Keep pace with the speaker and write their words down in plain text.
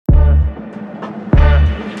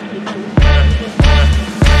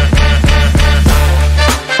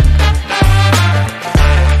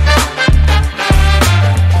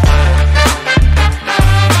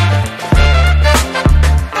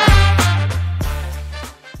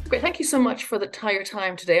great. Thank you so much for the entire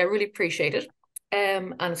time today. I really appreciate it.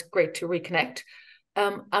 And it's great to reconnect.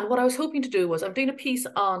 And what I was hoping to do was I'm doing a piece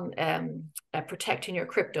on protecting your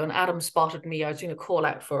crypto, and Adam spotted me. I was doing a call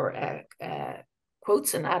out for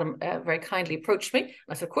quotes, and Adam very kindly approached me. And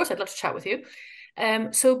I said, of course, I'd love to chat with you.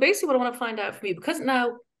 So basically what I want to find out from you, because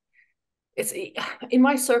now it's in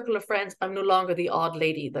my circle of friends, I'm no longer the odd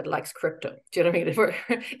lady that likes crypto. Do you know what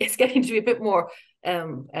I mean? It's getting to be a bit more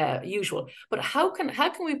usual. But how can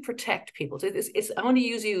we protect people? So I want to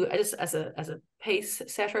use you just as a pace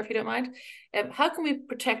setter, if you don't mind. How can we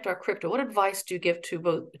protect our crypto? What advice do you give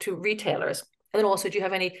to retailers? And then also, do you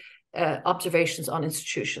have any observations on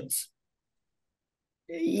institutions?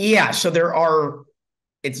 Yeah, so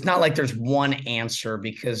it's not like there's one answer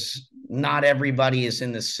because not everybody is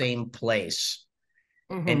in the same place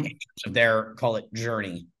in terms of their, call it,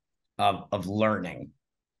 journey of learning.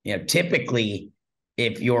 Typically,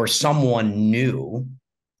 if you're someone new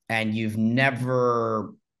and you've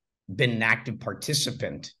never been an active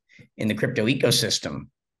participant in the crypto ecosystem,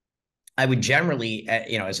 I would generally,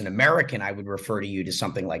 as an American, I would refer to you to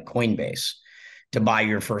something like Coinbase to buy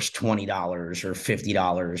your first $20 or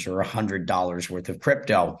 $50 or $100 worth of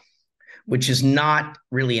crypto, which is not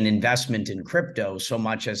really an investment in crypto so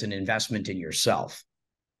much as an investment in yourself,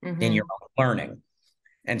 in your own learning.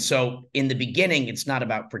 And so in the beginning, it's not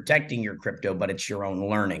about protecting your crypto, but it's your own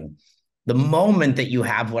learning. The moment that you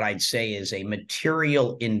have what I'd say is a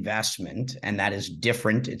material investment, and that is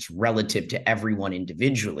different, it's relative to everyone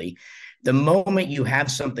individually. The moment you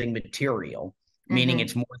have something material, meaning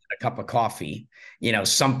it's more than a cup of coffee,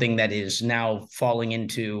 something that is now falling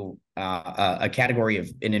into a category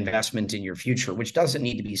of an investment in your future, which doesn't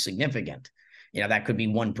need to be significant. That could be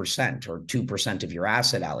 1% or 2% of your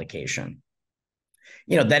asset allocation.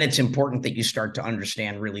 Then it's important that you start to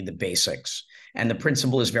understand really the basics. And the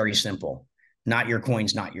principle is very simple. Not your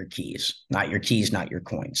coins, not your keys, not your keys, not your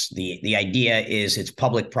coins. The idea is it's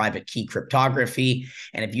public-private key cryptography.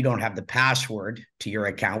 And if you don't have the password to your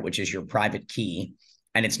account, which is your private key,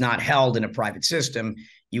 and it's not held in a private system,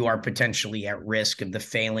 you are potentially at risk of the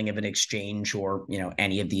failing of an exchange or,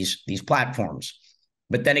 any of these platforms.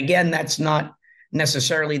 But then again, that's not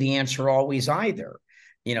necessarily the answer always either.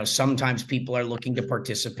 Sometimes people are looking to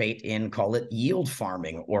participate in, call it, yield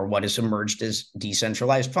farming, or what has emerged as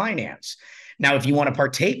decentralized finance. Now, if you want to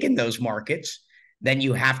partake in those markets, then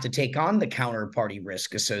you have to take on the counterparty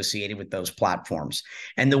risk associated with those platforms.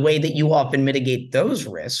 And the way that you often mitigate those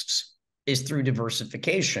risks is through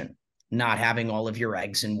diversification, not having all of your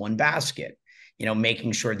eggs in one basket,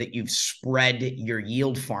 making sure that you've spread your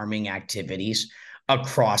yield farming activities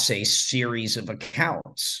across a series of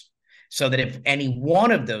accounts, so that if any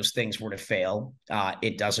one of those things were to fail,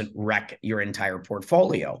 it doesn't wreck your entire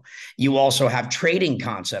portfolio. You also have trading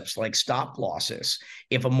concepts like stop losses.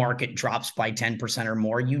 If a market drops by 10% or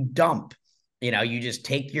more, you dump. You just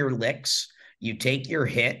take your licks, you take your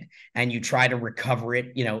hit, and you try to recover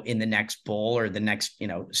it, in the next bull or the next,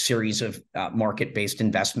 series of market-based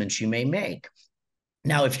investments you may make.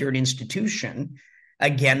 Now, if you're an institution,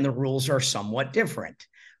 again, the rules are somewhat different.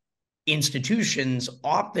 Institutions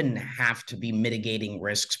often have to be mitigating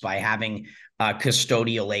risks by having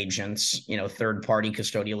custodial agents, third-party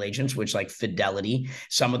custodial agents, which, like Fidelity,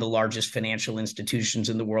 some of the largest financial institutions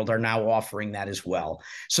in the world are now offering that as well.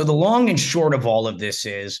 So the long and short of all of this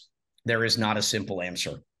is there is not a simple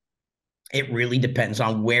answer. It really depends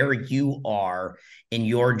on where you are in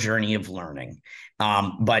your journey of learning.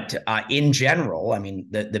 But in general, I mean,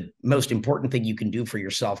 the most important thing you can do for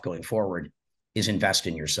yourself going forward is invest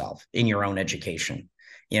in yourself, in your own education,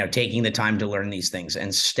 taking the time to learn these things.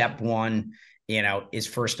 And step one, is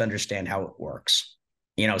first understand how it works.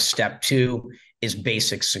 Step two is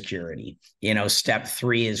basic security. Step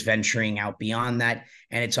three is venturing out beyond that.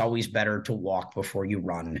 And it's always better to walk before you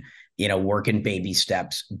run, work in baby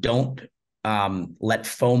steps. Don't let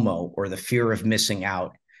FOMO, or the fear of missing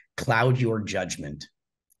out, cloud your judgment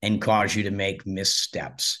and cause you to make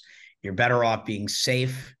missteps. You're better off being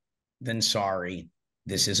safe than sorry.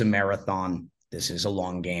 This is a marathon. This is a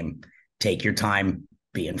long game. Take your time,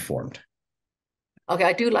 be informed. Okay,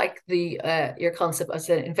 I do like your concept as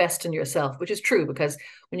to invest in yourself, which is true, because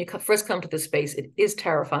when you first come to this space, it is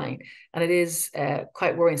terrifying and it is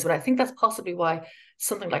quite worrying. So I think that's possibly why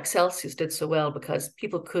something like Celsius did so well, because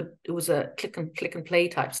people it was a click and play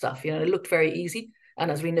type stuff. It looked very easy. And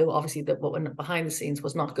as we know, obviously, that what went behind the scenes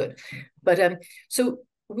was not good. But so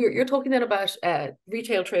you're talking then about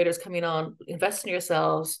retail traders coming on, invest in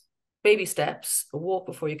yourselves, baby steps, walk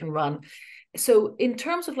before you can run. So in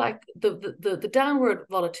terms of like the downward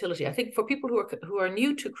volatility, I think for people who are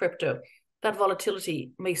new to crypto, that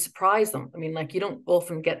volatility may surprise them. I mean, like, you don't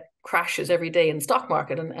often get crashes every day in the stock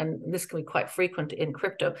market, and this can be quite frequent in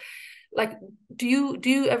crypto. Like, do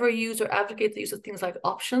you ever use or advocate the use of things like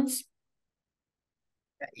options?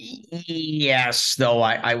 Yes, though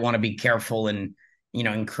I want to be careful in,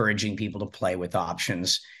 encouraging people to play with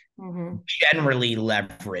options. Generally,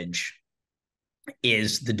 leverage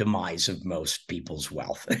is the demise of most people's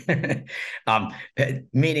wealth.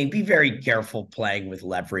 Meaning, be very careful playing with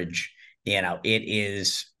leverage. It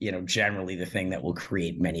is, generally the thing that will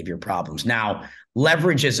create many of your problems. Now,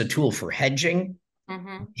 leverage as a tool for hedging,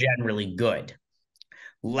 generally good.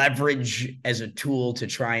 Leverage as a tool to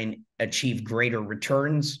try and achieve greater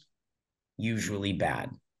returns, usually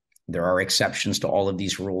bad. There are exceptions to all of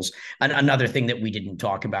these rules. And another thing that we didn't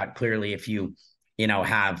talk about, clearly, if you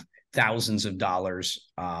have thousands of dollars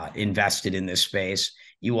invested in this space,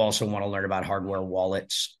 you also want to learn about hardware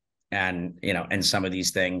wallets and some of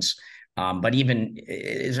these things. But even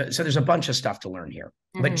so, there's a bunch of stuff to learn here.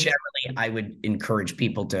 But generally, I would encourage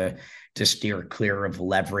people to steer clear of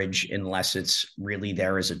leverage unless it's really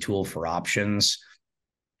there as a tool for options.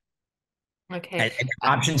 Okay. And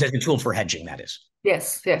options as a tool for hedging, that is.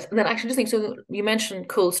 Yes, yes. And then actually, just think, so you mentioned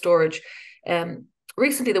cold storage.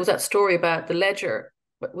 Recently, there was that story about the ledger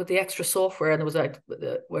with the extra software, and there was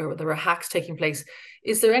where there were hacks taking place.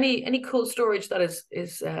 Is there any cold storage that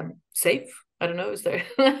is safe? I don't know. Is there?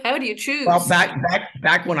 How do you choose? Well,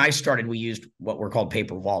 back when I started, we used what were called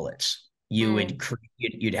paper wallets.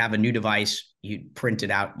 You'd have a new device, you'd print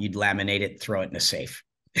it out, you'd laminate it, throw it in a safe,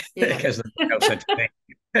 because there's no such thing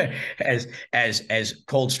as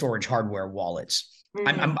cold storage hardware wallets.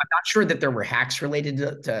 I'm not sure that there were hacks related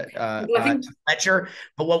to Ledger,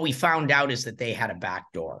 but what we found out is that they had a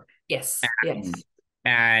backdoor. Yes.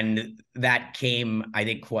 And that came, I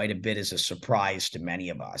think, quite a bit as a surprise to many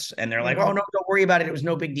of us. And they're like, oh, no, don't worry about it. It was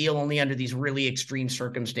no big deal. Only under these really extreme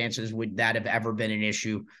circumstances would that have ever been an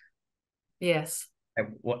issue. Yes.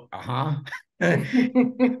 What? It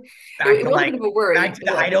was a bit of a worry.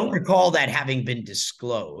 I don't recall that having been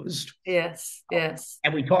disclosed. Yes.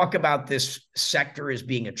 And we talk about this sector as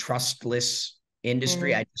being a trustless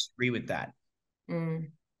industry. I disagree with that.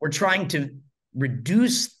 We're trying to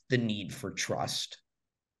reduce the need for trust,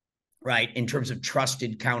 right, in terms of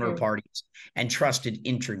trusted counterparties and trusted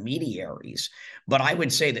intermediaries. But I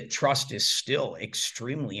would say that trust is still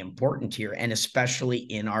extremely important here, and especially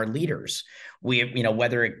in our leaders. We,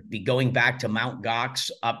 whether it be going back to Mt. Gox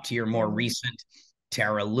up to your more recent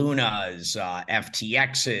Terra Lunas,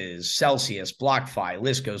 FTXs, Celsius, BlockFi,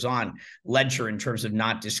 list goes on, Ledger, in terms of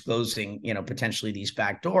not disclosing, potentially these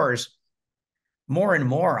backdoors. More and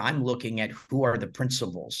more, I'm looking at who are the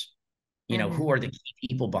principals. Who are the key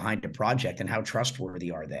people behind a project, and how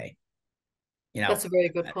trustworthy are they? That's a very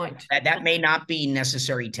good point. That may not be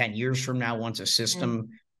necessary 10 years from now, once a system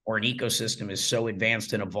or an ecosystem is so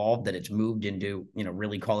advanced and evolved that it's moved into,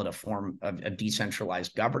 really call it a form of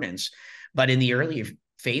decentralized governance. But in the early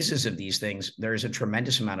phases of these things, there's a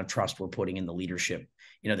tremendous amount of trust we're putting in the leadership,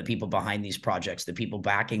 the people behind these projects, the people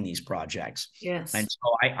backing these projects. Yes. And so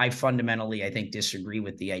I fundamentally, I think, disagree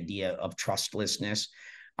with the idea of trustlessness.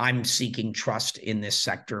 I'm seeking trust in this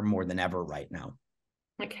sector more than ever right now.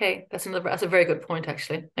 Okay, that's a very good point,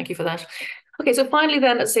 actually. Thank you for that. Okay, so finally,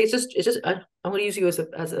 then, let's say I'm going to use you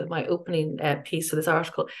as my opening piece for this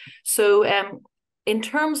article. So, in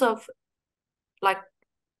terms of, like,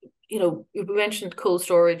 you mentioned cold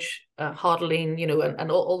storage, hodling,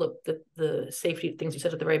 and all the safety things you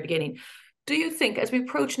said at the very beginning. Do you think, as we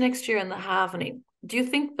approach next year in the halvening, do you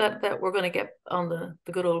think that we're going to get on the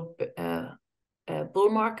good old bull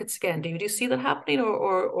markets again? Do you see that happening,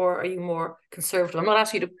 or are you more conservative? I'm not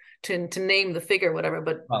asking you to name the figure or whatever,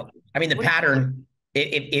 but the pattern,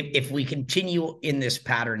 if we continue in this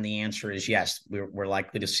pattern, the answer is yes. We're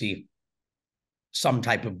likely to see some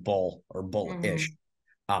type of bull or bullish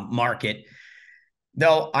market,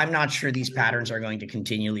 though I'm not sure these patterns are going to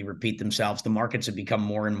continually repeat themselves. The markets have become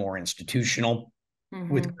more and more institutional,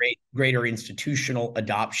 with greater institutional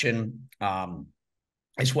adoption,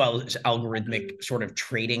 as well as algorithmic sort of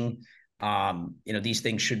trading. These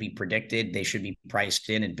things should be predicted. They should be priced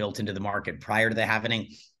in and built into the market prior to the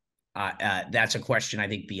halvening. That's a question, I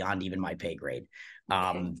think, beyond even my pay grade.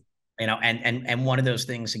 And one of those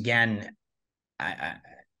things, again,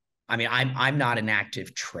 I'm not an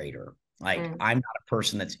active trader. I'm not a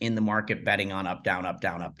person that's in the market betting on up, down, up,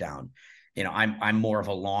 down, up, down. I'm more of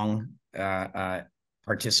a long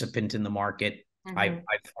participant in the market. I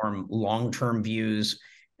form long-term views,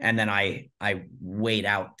 and then I wait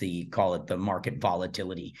out the market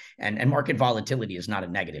volatility. And market volatility is not a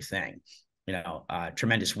negative thing.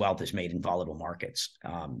 tremendous wealth is made in volatile markets.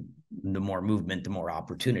 The more movement, the more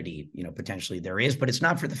opportunity, potentially there is, but it's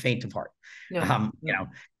not for the faint of heart. No.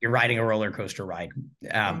 You're riding a roller coaster ride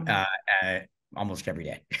almost every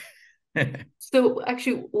day. So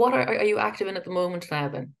actually, what are you active in at the moment now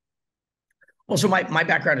then? Well, so my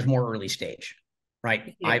background is more early stage,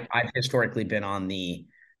 right? Yeah. I've historically been on the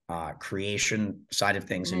creation side of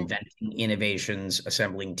things, inventing innovations,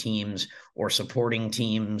 assembling teams or supporting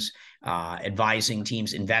teams, advising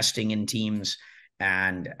teams, investing in teams.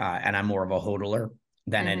 And I'm more of a hodler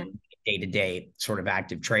than a day-to-day sort of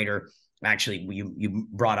active trader. Actually, you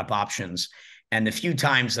brought up options, and the few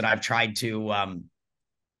times that I've tried to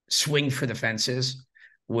swing for the fences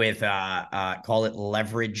with call it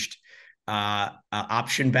leveraged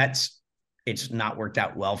option bets, it's not worked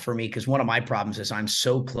out well for me, because one of my problems is I'm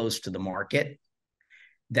so close to the market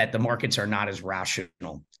that the markets are not as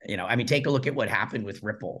rational. Take a look at what happened with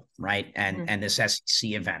Ripple, right? And this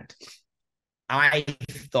SEC event. I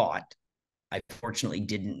thought, I fortunately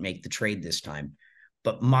didn't make the trade this time,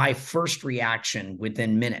 but my first reaction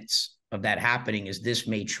within minutes of that happening is this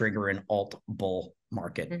may trigger an alt bull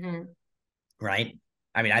market, right?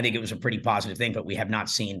 I think it was a pretty positive thing, but we have not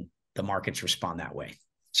seen the markets respond that way.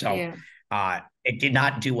 So it did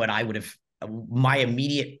not do what I would have, my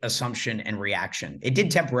immediate assumption and reaction. It did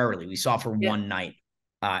temporarily. We saw for one night,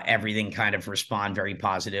 everything kind of respond very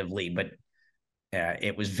positively, but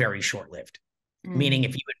it was very short-lived. Meaning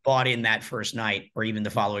if you had bought in that first night or even the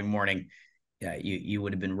following morning, you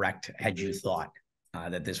would have been wrecked had you thought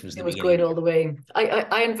that this was the beginning. It was going all the way.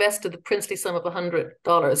 I invested the princely sum of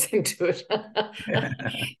 $100 into it.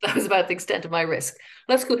 That was about the extent of my risk.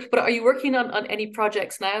 That's cool. But are you working on any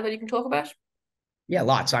projects now that you can talk about? Yeah,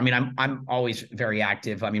 lots. I'm always very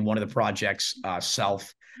active. One of the projects,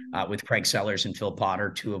 Self, with Craig Sellers and Phil Potter,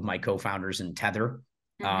 two of my co-founders in Tether,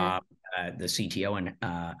 the CTO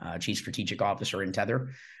and Chief Strategic Officer in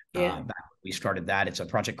Tether. We started that. It's a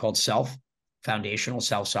project called Self, Foundational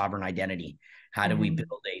Self-Sovereign Identity. How do we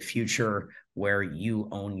build a future where you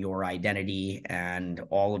own your identity and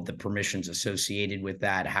all of the permissions associated with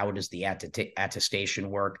that? How does the attestation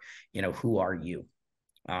work? Who are you?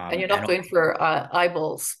 And you're not going for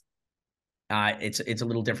eyeballs. It's a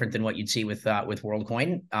little different than what you'd see with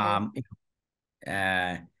WorldCoin.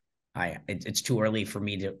 It's too early for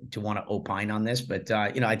me to want to opine on this, but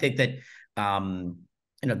I think that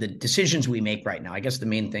the decisions we make right now, I guess the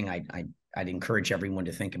main thing I'd encourage everyone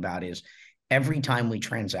to think about is every time we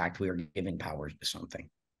transact, we are giving power to something.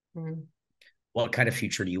 What kind of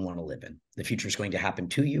future do you want to live in? The future is going to happen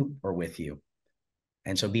to you or with you.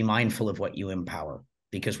 And so be mindful of what you empower,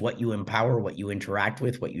 because what you empower, what you interact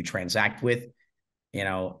with, what you transact with,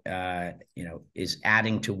 is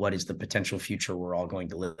adding to what is the potential future we're all going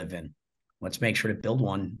to live in. Let's make sure to build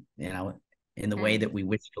one, in the way that we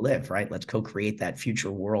wish to live, right? Let's co-create that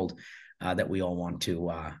future world that we all want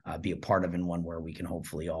to be a part of, and one where we can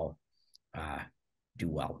hopefully all do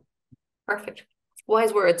well. Perfect.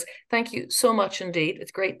 Wise words. Thank you so much indeed.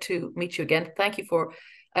 It's great to meet you again. Thank you for,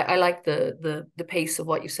 I like the pace of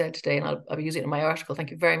what you said today, and I'll be using it in my article.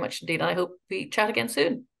 Thank you very much indeed. And I hope we chat again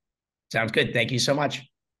soon. Sounds good. Thank you so much.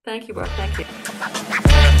 Thank you, Bart. Thank you.